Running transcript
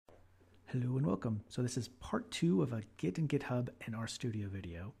Hello and welcome. So this is part 2 of a Git and GitHub and RStudio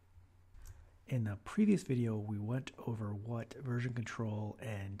video. In the previous video, we went over what version control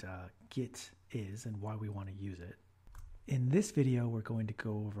and Git is and why we want to use it. In this video, we're going to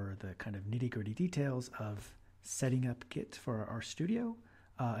go over the kind of nitty-gritty details of setting up Git for our RStudio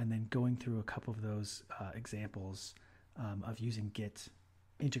and then going through a couple of those examples of using Git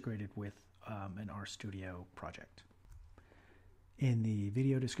integrated with an RStudio project. In the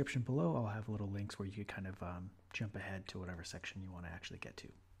video description below, I'll have little links where you can kind of jump ahead to whatever section you want to actually get to.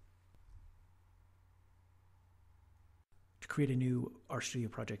 To create a new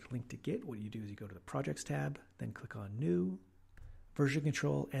RStudio project linked to Git, what you do is you go to the Projects tab, then click on New, Version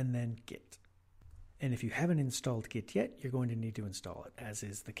Control, and then Git. And if you haven't installed Git yet, you're going to need to install it, as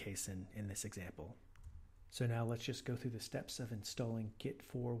is the case in this example. So now let's just go through the steps of installing Git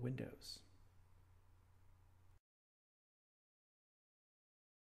for Windows.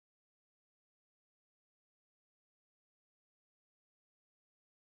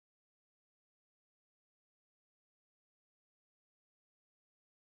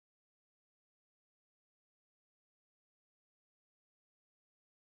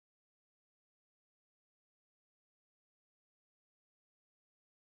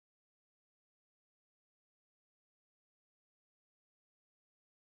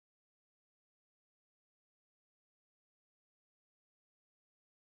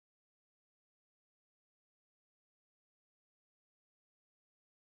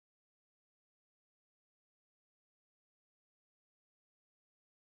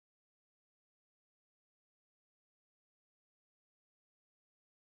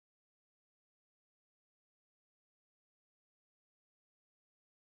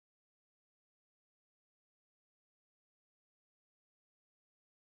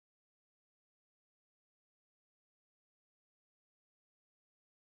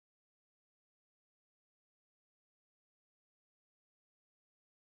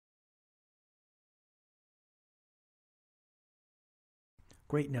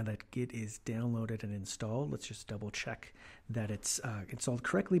 Great, now that Git is downloaded and installed, let's just double check that it's installed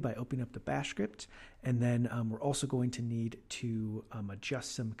correctly by opening up the bash script. And then we're also going to need to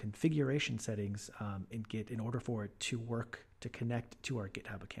adjust some configuration settings in Git in order for it to work to connect to our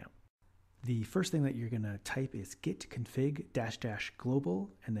GitHub account. The first thing that you're going to type is git config --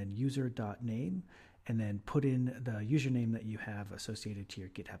 global and then user.name, and then put in the username that you have associated to your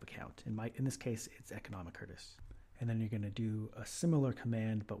GitHub account. In this case, it's Economic Curtis. And then you're going to do a similar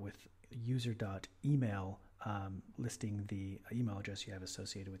command, but with user.email listing the email address you have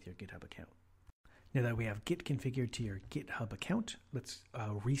associated with your GitHub account. Now that we have Git configured to your GitHub account, let's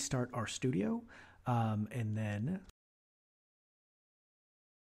restart RStudio. And then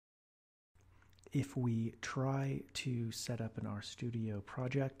if we try to set up an RStudio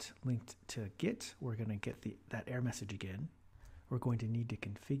project linked to Git, we're going to get that error message again. We're going to need to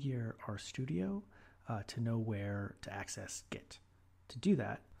configure RStudio to know where to access Git. To do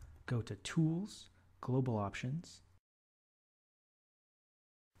that, go to Tools, Global Options,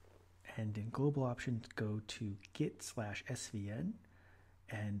 and in Global Options, go to Git/svn,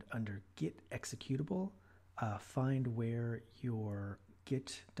 and under Git executable, find where your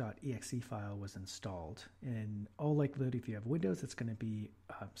git.exe file was installed. In all likelihood, if you have Windows, it's going to be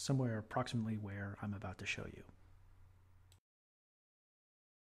somewhere approximately where I'm about to show you.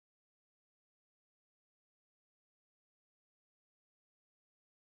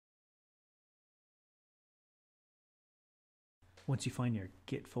 Once you find your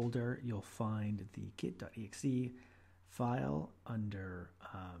Git folder, you'll find the git.exe file under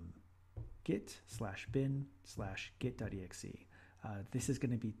git/bin/git.exe. This is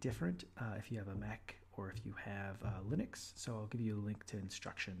going to be different if you have a Mac or if you have Linux, so I'll give you a link to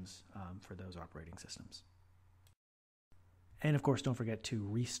instructions for those operating systems. And of course, don't forget to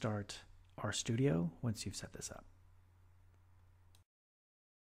restart RStudio once you've set this up.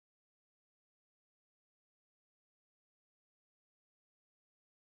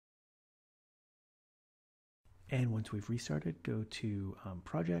 And once we've restarted, go to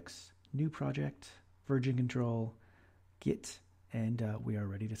Projects, New Project, Version Control, Git, and we are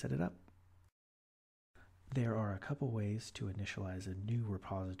ready to set it up. There are a couple ways to initialize a new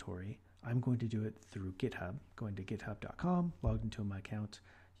repository. I'm going to do it through GitHub. Going to github.com, logged into my account.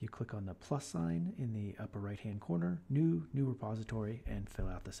 You click on the plus sign in the upper right-hand corner, New Repository, and fill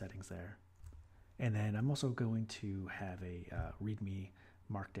out the settings there. And then I'm also going to have a README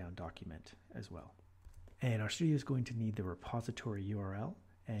Markdown document as well. And RStudio is going to need the repository URL,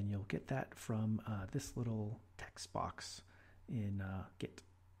 and you'll get that from this little text box in Git.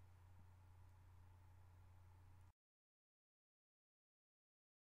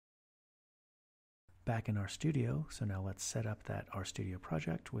 Back in RStudio, so now let's set up that RStudio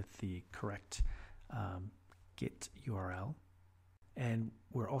project with the correct Git URL. And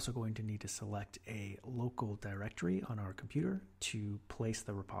we're also going to need to select a local directory on our computer to place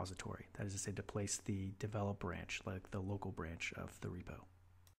the repository. That is to say, to place the develop branch, like the local branch of the repo.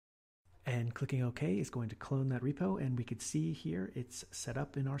 And clicking OK is going to clone that repo, and we could see here it's set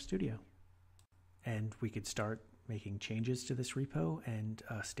up in RStudio. And we could start making changes to this repo and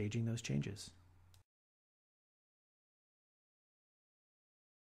staging those changes.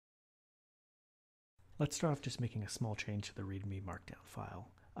 Let's start off just making a small change to the README Markdown file.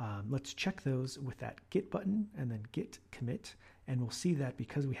 Let's check those with that Git button and then Git commit, and we'll see that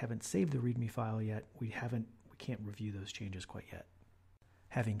because we haven't saved the README file yet, we can't review those changes quite yet.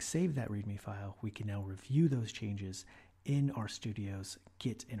 Having saved that README file, we can now review those changes in RStudio's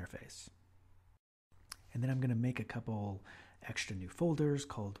Git interface. And then I'm going to make a couple extra new folders,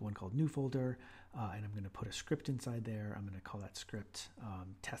 one called new folder, and I'm going to put a script inside there. I'm going to call that script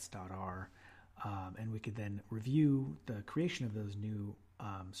test.r. And we could then review the creation of those new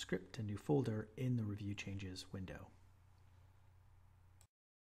script and new folder in the review changes window.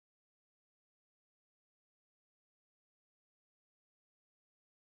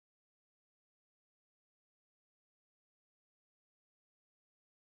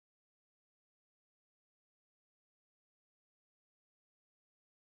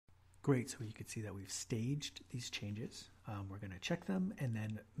 Great, so you can see that we've staged these changes. We're going to check them and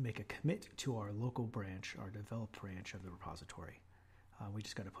then make a commit to our local branch, our developed branch of the repository. We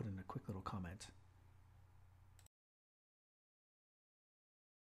just got to put in a quick little comment.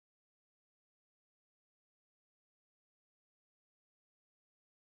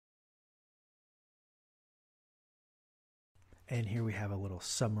 And here we have a little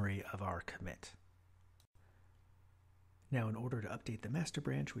summary of our commit. Now, in order to update the master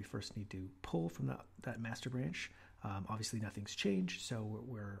branch, we first need to pull from that master branch. Obviously, nothing's changed, so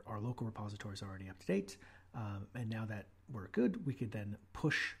our local repository is already up to date. And now that we're good, we could then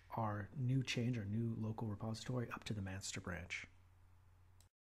push our new change, our new local repository, up to the master branch.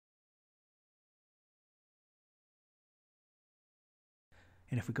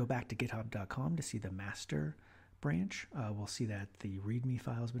 And if we go back to github.com to see the master branch, we'll see that the README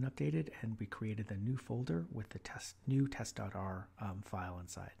file has been updated, and we created the new folder with the new test.r file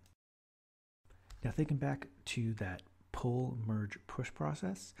inside. Now, thinking back to that pull, merge, push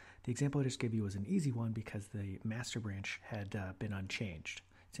process, the example I just gave you was an easy one because the master branch had been unchanged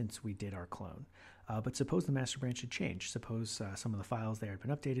since we did our clone. But suppose the master branch had changed. Suppose some of the files there had been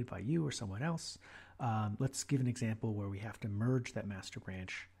updated by you or someone else. Let's give an example where we have to merge that master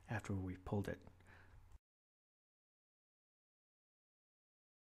branch after we've pulled it.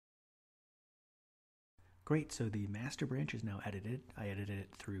 Great, so the master branch is now edited. I edited it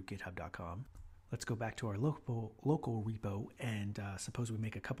through github.com. Let's go back to our local repo and suppose we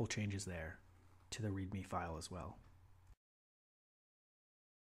make a couple changes there to the README file as well.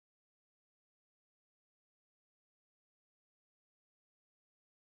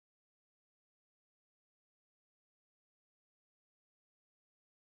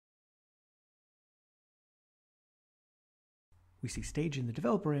 We see stage in the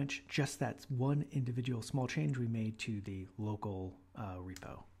develop branch, just that's one individual small change we made to the local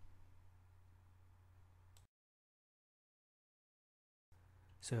repo.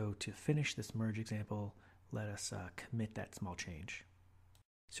 So to finish this merge example, let us commit that small change.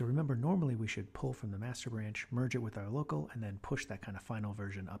 So remember, normally we should pull from the master branch, merge it with our local, and then push that kind of final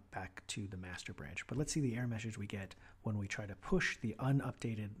version up back to the master branch. But let's see the error message we get when we try to push the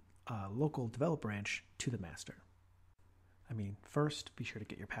unupdated local develop branch to the master. First, be sure to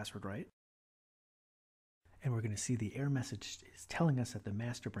get your password right. And we're going to see the error message is telling us that the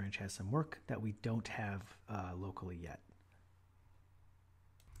master branch has some work that we don't have locally yet.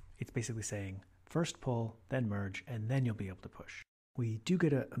 It's basically saying, first pull, then merge, and then you'll be able to push. We do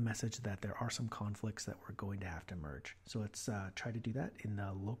get a message that there are some conflicts that we're going to have to merge. So let's try to do that in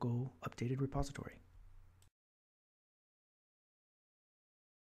the local updated repository.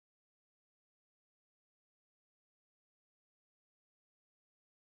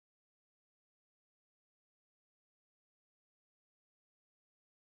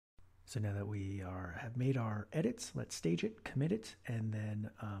 So now that we have made our edits, let's stage it, commit it, and then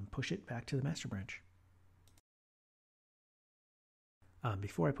push it back to the master branch.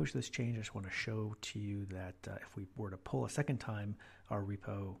 Before I push this change, I just want to show to you that if we were to pull a second time, our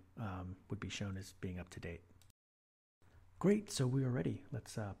repo would be shown as being up to date. Great, so we are ready.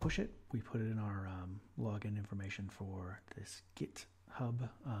 Let's push it. We put it in our login information for this GitHub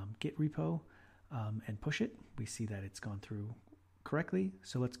Git repo and push it. We see that it's gone through correctly.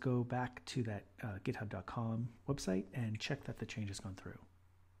 So let's go back to that github.com website and check that the change has gone through.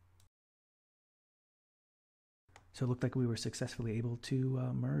 So it looked like we were successfully able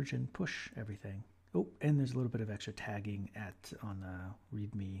to merge and push everything. Oh, and there's a little bit of extra tagging on the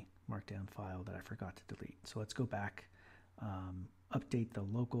README markdown file that I forgot to delete. So let's go back, update the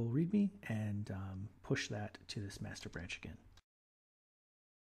local README, and push that to this master branch again.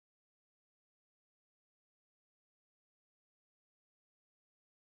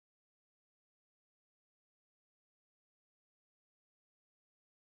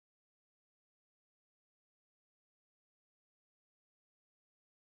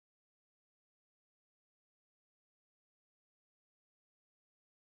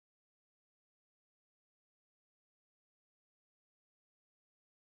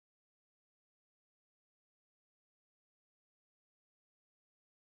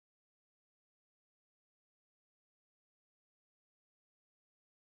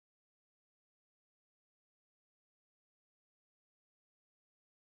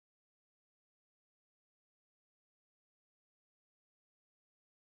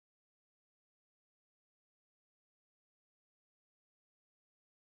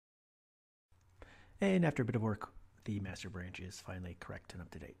 And after a bit of work, the master branch is finally correct and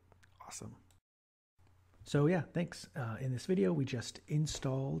up to date. Awesome. So yeah, thanks. In this video, we just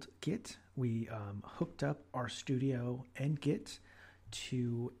installed Git. We hooked up RStudio and Git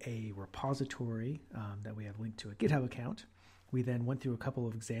to a repository that we have linked to a GitHub account. We then went through a couple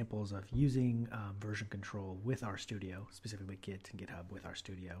of examples of using version control with RStudio, specifically Git and GitHub with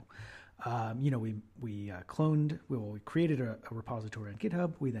RStudio. We created a repository on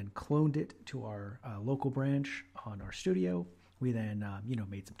GitHub. We then cloned it to our local branch on RStudio. We then,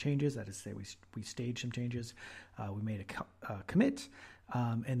 made some changes. That is to say, we staged some changes. We made a commit,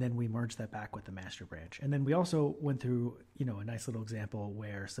 and then we merged that back with the master branch. And then we also went through, a nice little example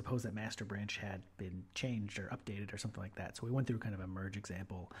where suppose that master branch had been changed or updated or something like that. So we went through kind of a merge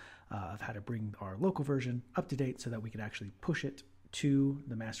example of how to bring our local version up to date so that we could actually push it to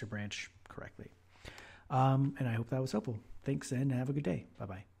the master branch correctly. And I hope that was helpful. Thanks and have a good day.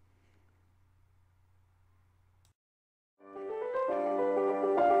 Bye-bye.